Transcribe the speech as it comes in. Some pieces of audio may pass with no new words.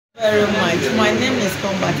Very much. My name is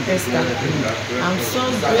Kombat Esther. I'm so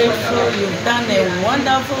grateful. You've done a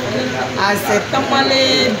wonderful as a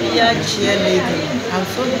Tamale BIYA chairlady. I'm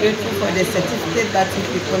so grateful for the certificate that you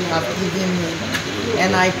people have given me.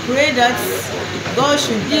 And I pray that God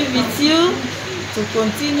should be with you to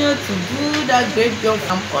continue to do that great job.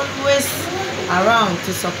 I'm always around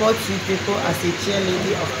to support you people as a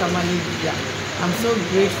chairlady of Tamale BIYA. I'm so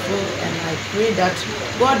grateful, and I pray that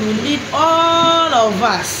God will lead all of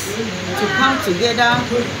us to come together,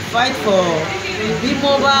 fight for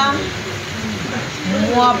Bimoba,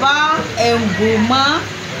 MOBA and GURMA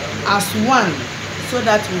as one, so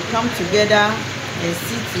that we come together and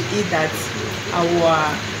see to it that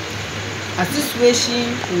our association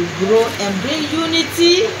will grow and bring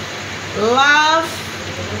unity, love,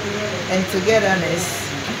 and togetherness.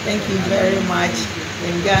 Thank you very much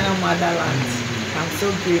in Ghana motherland. I'm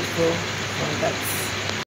so grateful for that.